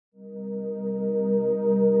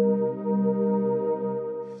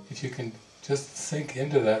if you can just sink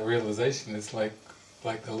into that realization, it's like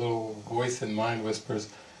the little voice in mind whispers,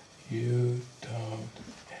 you don't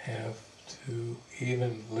have to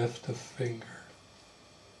even lift a finger.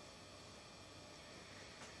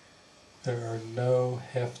 There are no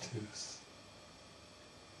have-tos.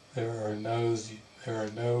 There are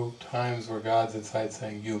no times where God's inside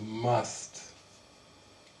saying, you must.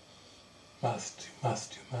 Must, you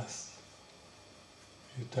must, you must.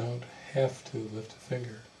 You don't have to lift a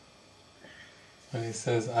finger. When he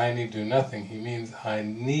says, I need do nothing, he means I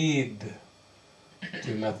need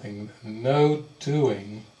do nothing. No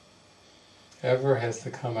doing ever has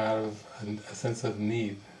to come out of a sense of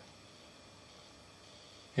need.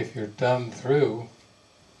 If you're done through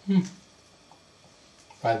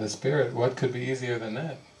by the Spirit, what could be easier than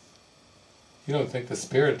that? You don't think the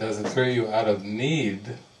Spirit does it through you out of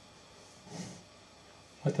need.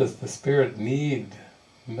 What does the Spirit need?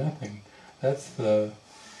 Nothing. That's the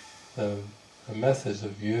message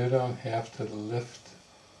of you don't have to lift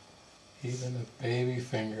even a baby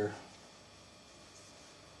finger.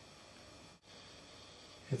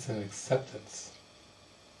 It's an acceptance.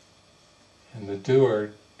 And the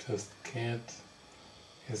doer just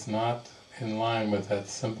is not in line with that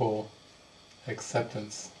simple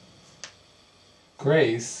acceptance.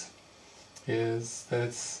 Grace is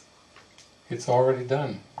that it's already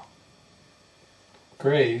done.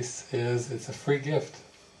 Grace is, it's a free gift.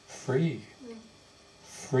 Free.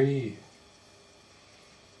 Free.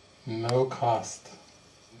 No cost.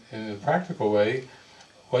 In a practical way,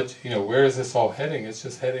 where is this all heading? It's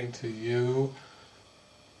just heading to you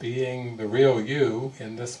being the real you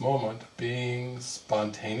in this moment, being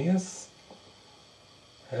spontaneous,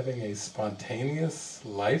 having a spontaneous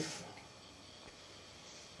life.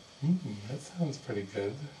 That sounds pretty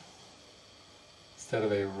good. Instead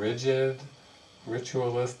of a rigid,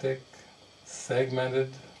 ritualistic, segmented,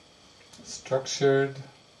 structured,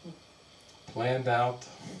 planned out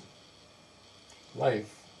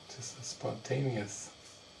life, just a spontaneous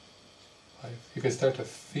life. You can start to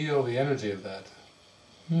feel the energy of that.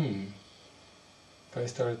 If I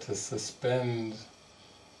started to suspend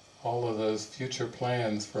all of those future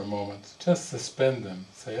plans for a moment, just suspend them,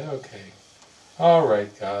 say, okay, all right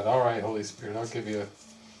God, all right Holy Spirit, I'll give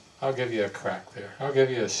you a crack there, I'll give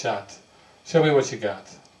you a shot, show me what you got.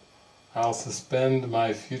 I'll suspend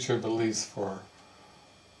my future beliefs for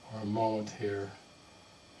a moment here,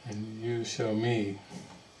 and you show me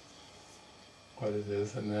what it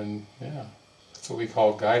is, and then, that's what we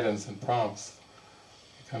call guidance and prompts.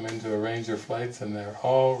 You come in to arrange your flights and they're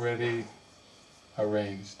already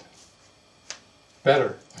arranged.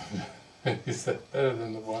 Better. You said better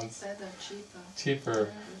than the ones. Better,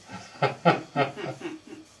 cheaper.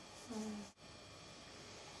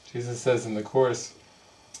 Jesus says in the Course,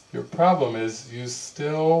 your problem is you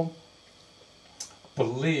still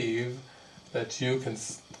believe that you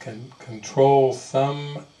can control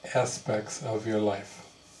some aspects of your life.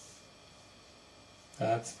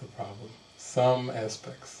 That's the problem. Some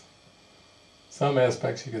aspects. Some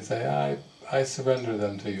aspects you can say, I surrender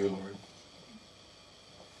them to you, Lord.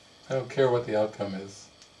 I don't care what the outcome is.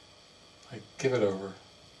 I give it over.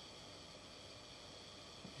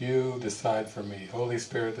 You decide for me. Holy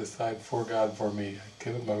Spirit, decide for God for me. I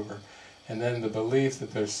give them over. And then the belief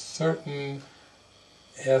that there's certain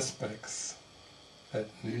aspects that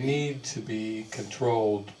need to be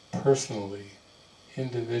controlled personally,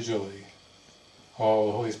 individually. Oh,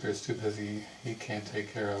 the Holy Spirit's too busy, He can't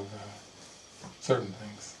take care of certain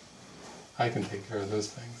things. I can take care of those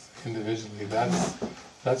things individually.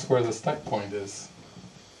 That's where the stuck point is,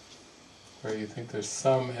 where you think there's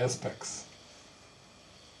some aspects.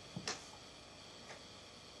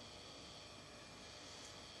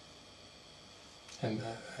 And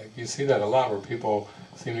you see that a lot, where people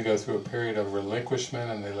seem to go through a period of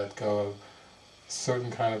relinquishment and they let go of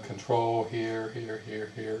certain kind of control here, here,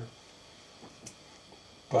 here, here.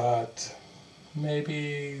 But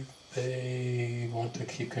maybe they want to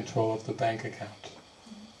keep control of the bank account.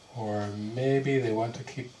 Or maybe they want to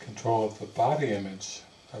keep control of the body image,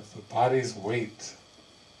 of the body's weight.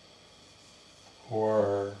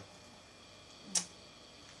 Or,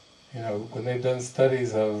 when they've done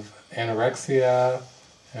studies of anorexia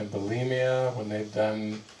and bulimia, when they've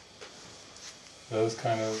done those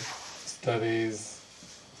kind of studies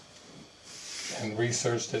and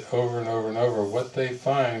researched it over and over and over, what they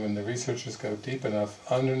find when the researchers go deep enough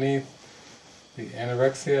underneath the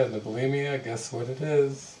anorexia and the bulimia, guess what it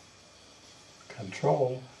is?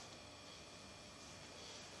 Control.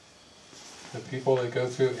 The people that go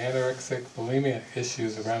through anorexic bulimia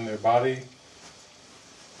issues around their body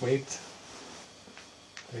weight,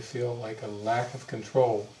 they feel like a lack of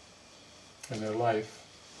control. in their life,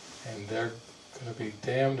 and they're going to be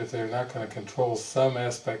damned if they're not going to control some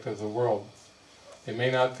aspect of the world. They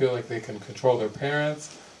may not feel like they can control their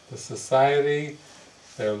parents, the society,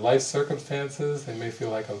 their life circumstances. They may feel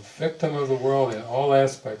like a victim of the world in all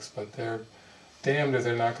aspects, but they're damned if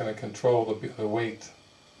they're not going to control the weight,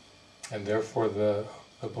 and therefore the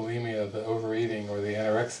bulimia, the overeating, or the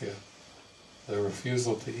anorexia, the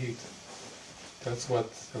refusal to eat. That's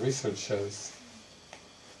what the research shows.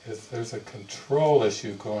 Is there's a control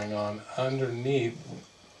issue going on underneath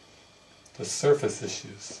the surface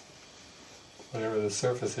issues, whatever the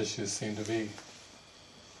surface issues seem to be.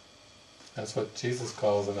 That's what Jesus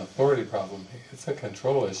calls an authority problem. It's a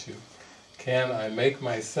control issue. Can I make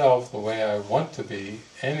myself the way I want to be,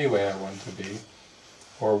 any way I want to be,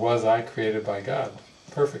 or was I created by God?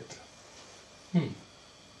 Perfect. You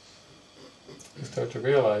start to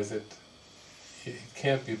realize it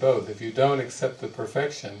can't be both. If you don't accept the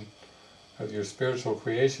perfection of your spiritual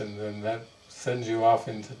creation, then that sends you off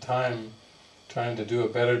into time trying to do a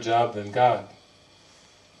better job than God.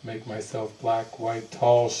 Make myself black, white,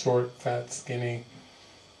 tall, short, fat, skinny.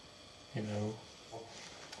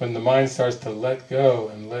 When the mind starts to let go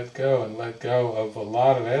and let go and let go of a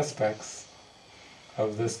lot of aspects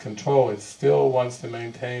of this control, it still wants to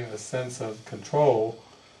maintain a sense of control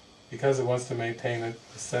because it wants to maintain a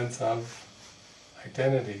sense of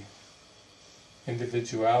identity,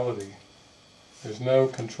 individuality. There's no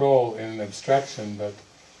control in an abstraction, but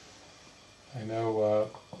I know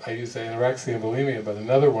I use anorexia and bulimia, but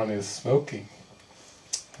another one is smoking.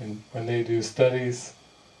 And when they do studies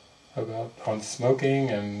on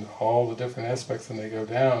smoking and all the different aspects, and they go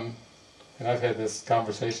down, and I've had this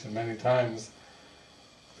conversation many times,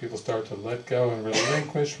 people start to let go and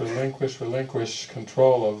relinquish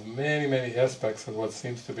control of many, many aspects of what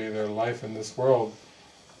seems to be their life in this world.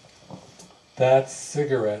 That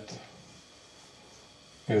cigarette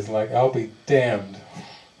is like, I'll be damned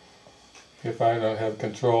if I don't have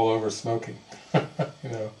control over smoking.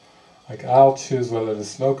 Like I'll choose whether to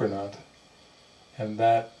smoke or not. And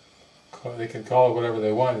that, they can call it whatever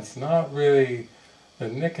they want. It's not really, the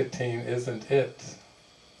nicotine isn't it.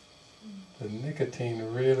 The nicotine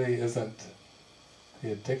really isn't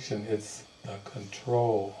the addiction, it's the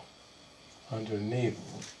control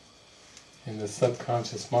underneath in the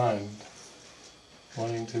subconscious mind,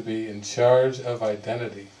 wanting to be in charge of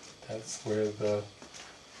identity. That's where the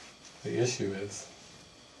issue is.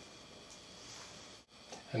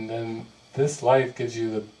 And then this life gives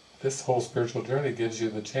you this whole spiritual journey gives you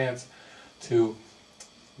the chance to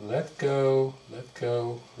let go of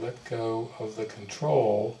the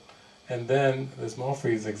control. And then, as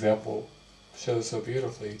Malfre's example shows so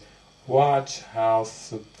beautifully, watch how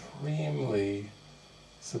supremely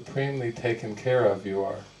taken care of you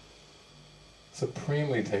are.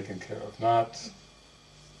 Supremely taken care of. Not,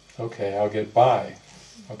 okay, I'll get by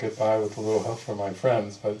with a little help from my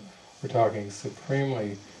friends, but we're talking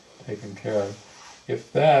supremely taken care of.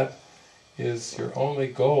 If that is your only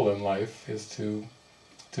goal in life, is to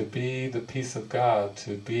be the peace of God,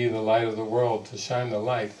 to be the light of the world, to shine the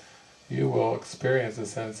light, you will experience a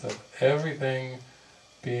sense of everything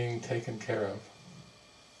being taken care of.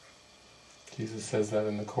 Jesus says that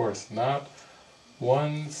in the Course. Not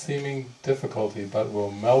one seeming difficulty, but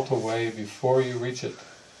will melt away before you reach it.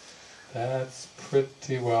 That's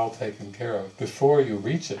pretty well taken care of. Before you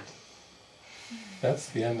reach it. That's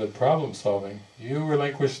the end of problem solving. You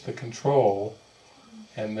relinquish the control,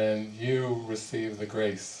 and then you receive the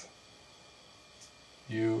grace.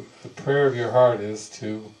 The prayer of your heart is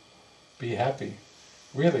to be happy,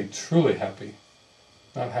 really, truly happy.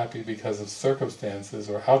 Not happy because of circumstances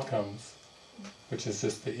or outcomes, which is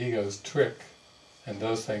just the ego's trick, and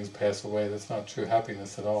those things pass away. That's not true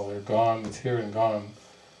happiness at all. They're gone, it's here and gone,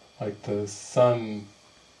 like the sun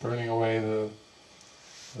burning away the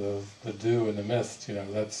dew and the mist,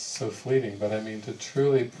 that's so fleeting. But I mean, to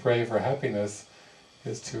truly pray for happiness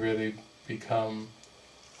is to really become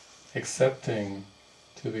accepting,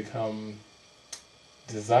 to become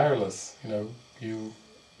desireless.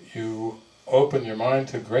 You open your mind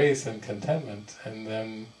to grace and contentment, and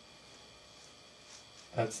then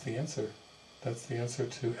that's the answer. That's the answer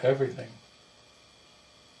to everything.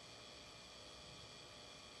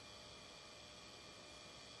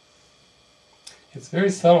 It's very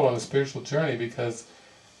subtle on a spiritual journey, because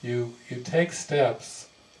you take steps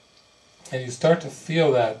and you start to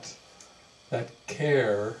feel that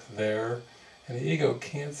care there, and the ego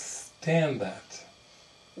can't stand that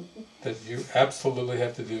you absolutely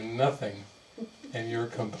have to do nothing and you're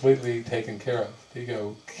completely taken care of. The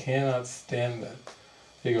ego cannot stand that.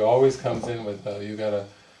 The ego always comes in with you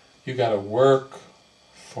gotta work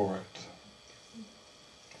for it.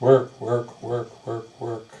 work, work, work, work,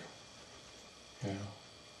 work.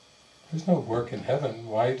 There's no work in heaven.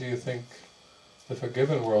 Why do you think the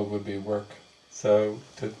forgiven world would be work? So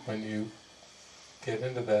when you get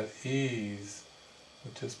into that ease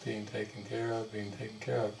of just being taken care of,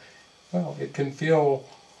 well, it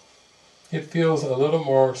feels a little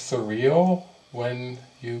more surreal when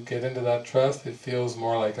you get into that trust. It feels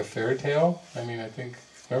more like a fairy tale. I think,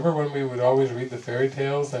 remember when we would always read the fairy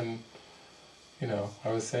tales and,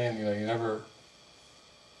 I was saying, you never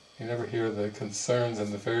hear the concerns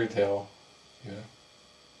in the fairy tale,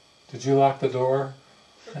 Did you lock the door?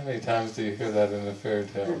 How many times do you hear that in a fairy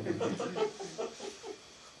tale?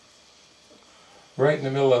 Right in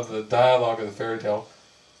the middle of the dialogue of the fairy tale,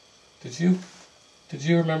 did you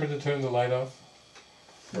remember to turn the light off?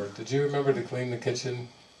 Or did you remember to clean the kitchen?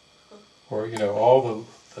 Or, all the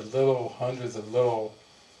little hundreds of little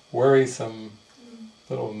worrisome,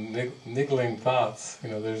 little niggling thoughts,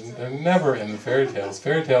 they're never in the fairy tales.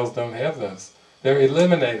 Fairy tales don't have those. They're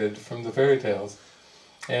eliminated from the fairy tales.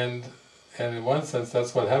 And in one sense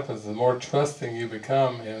that's what happens. The more trusting you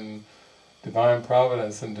become in divine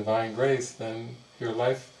providence and divine grace, then your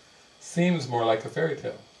life seems more like a fairy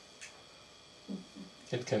tale.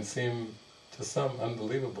 It can seem to some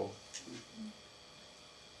unbelievable.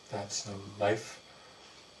 That's no life.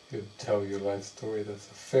 You tell your life story, that's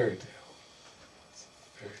a fairy tale. It's a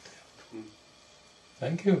fairy tale.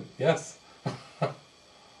 Thank you, yes.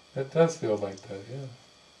 It does feel like that, yeah.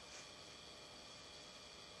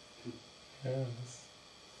 Yes.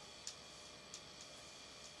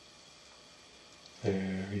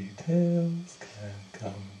 Fairy tales can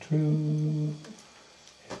come true.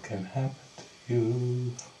 It can happen to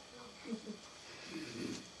you.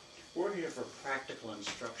 We're here for practical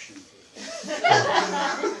instruction,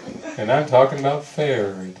 people. And I'm talking about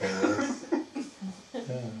fairy tales.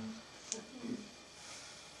 Yeah.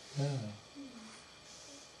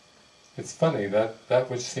 It's funny, that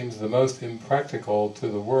which seems the most impractical to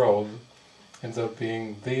the world ends up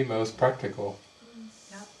being the most practical.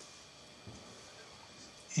 Yep.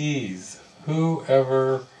 Ease. Who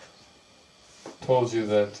ever told you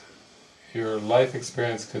that your life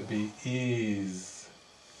experience could be ease,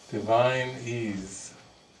 divine ease,